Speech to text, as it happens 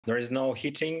There is no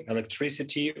heating,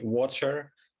 electricity,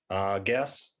 water,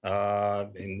 gas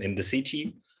in the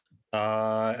city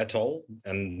at all,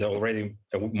 and already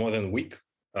more than a week.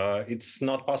 It's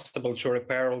not possible to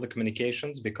repair all the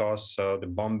communications because the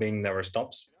bombing never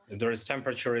stops. There is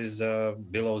temperature is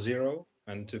below zero,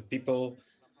 and people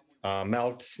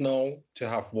melt snow to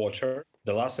have water.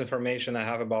 The last information I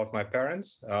have about my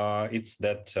parents, it's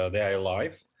that they are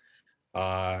alive.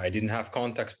 I didn't have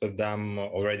contact with them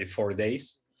already 4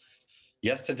 days.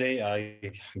 Yesterday, I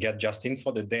get just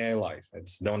info that they are alive.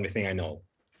 It's the only thing I know.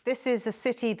 This is a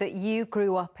city that you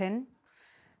grew up in.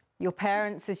 Your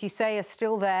parents, as you say, are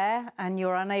still there and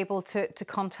you're unable to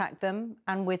contact them.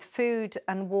 And with food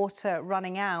and water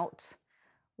running out,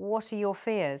 what are your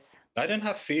fears? I don't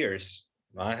have fears.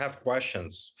 I have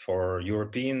questions for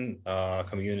European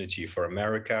community, for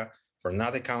America, for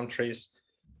NATO countries.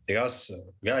 Because,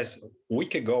 guys, a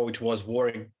week ago, it was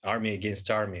war army against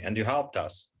army, and you helped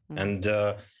us. And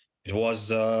it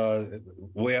was,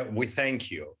 we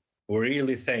thank you. We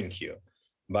really thank you.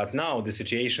 But now the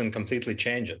situation completely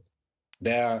changed.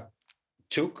 They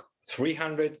took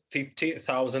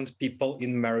 350,000 people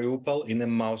in Mariupol in a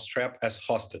mousetrap as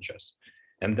hostages.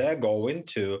 And they're going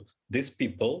to these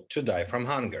people to die from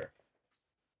hunger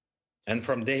and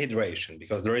from dehydration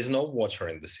because there is no water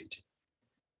in the city.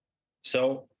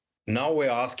 So now we're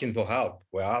asking for help.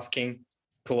 We're asking,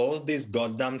 close this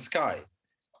goddamn sky.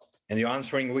 And you're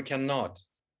answering, we cannot.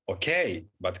 Okay,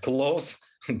 but close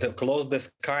the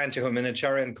sky into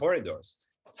humanitarian corridors.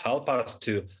 Help us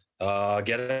to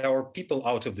get our people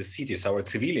out of the cities, our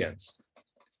civilians.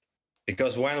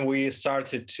 Because when we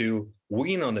started to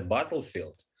win on the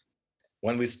battlefield,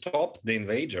 when we stopped the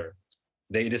invader,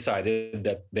 they decided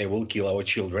that they will kill our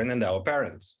children and our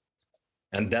parents.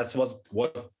 And that's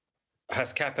what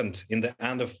has happened in the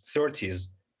end of 30s,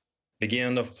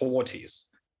 beginning of 40s.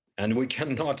 And we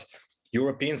cannot,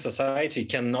 European society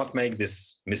cannot make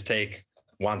this mistake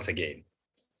once again.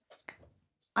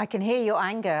 I can hear your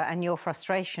anger and your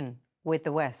frustration with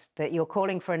the West, that you're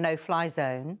calling for a no-fly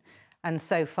zone, and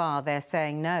so far they're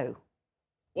saying no.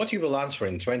 What you will answer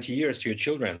in 20 years to your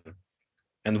children?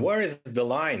 And where is the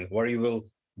line where you will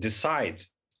decide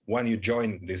when you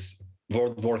join this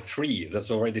World War III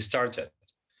that's already started?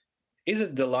 Is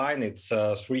it the line, it's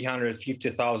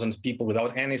 350,000 people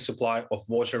without any supply of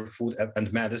water, food,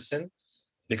 and medicine?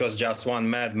 Because just one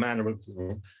madman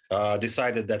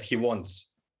decided that he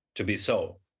wants to be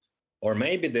so. Or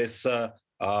maybe this line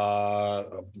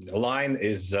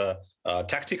is a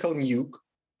tactical nuke.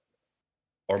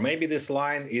 Or maybe this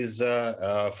line is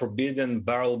a forbidden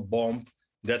barrel bomb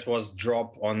that was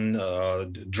dropped on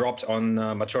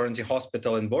maternity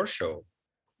hospital in Warsaw.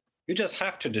 You just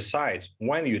have to decide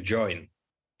when you join,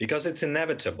 because it's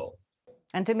inevitable.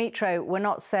 And Dmytro, we're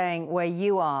not saying where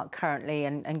you are currently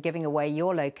and giving away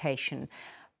your location,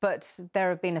 but there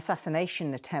have been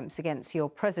assassination attempts against your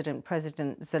president,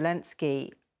 President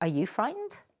Zelensky. Are you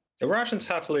frightened? The Russians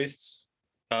have lists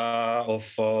of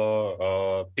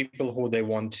people who they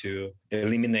want to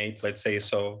eliminate, let's say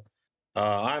so.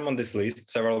 I'm on this list.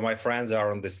 Several of my friends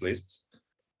are on this list.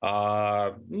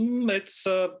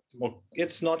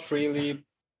 It's not really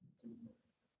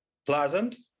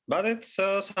pleasant, but it's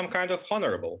some kind of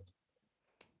honorable.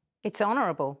 It's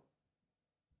honorable.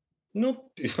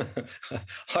 No,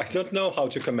 I don't know how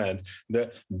to comment.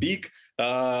 The big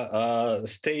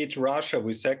state Russia,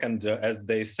 we second, as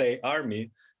they say,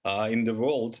 army in the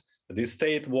world. This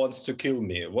state wants to kill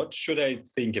me. What should I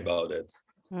think about it?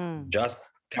 Just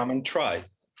come and try.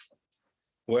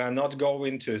 We are not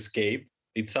going to escape.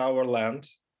 It's our land.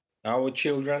 Our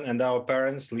children and our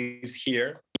parents live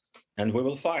here, and we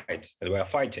will fight, and we are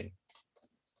fighting.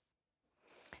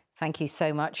 Thank you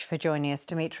so much for joining us,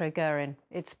 Dmytro Gurin.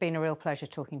 It's been a real pleasure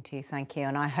talking to you. Thank you.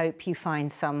 And I hope you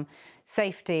find some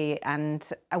safety, and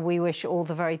we wish all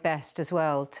the very best as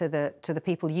well to the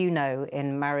people you know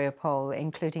in Mariupol,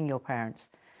 including your parents.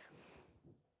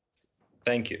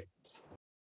 Thank you.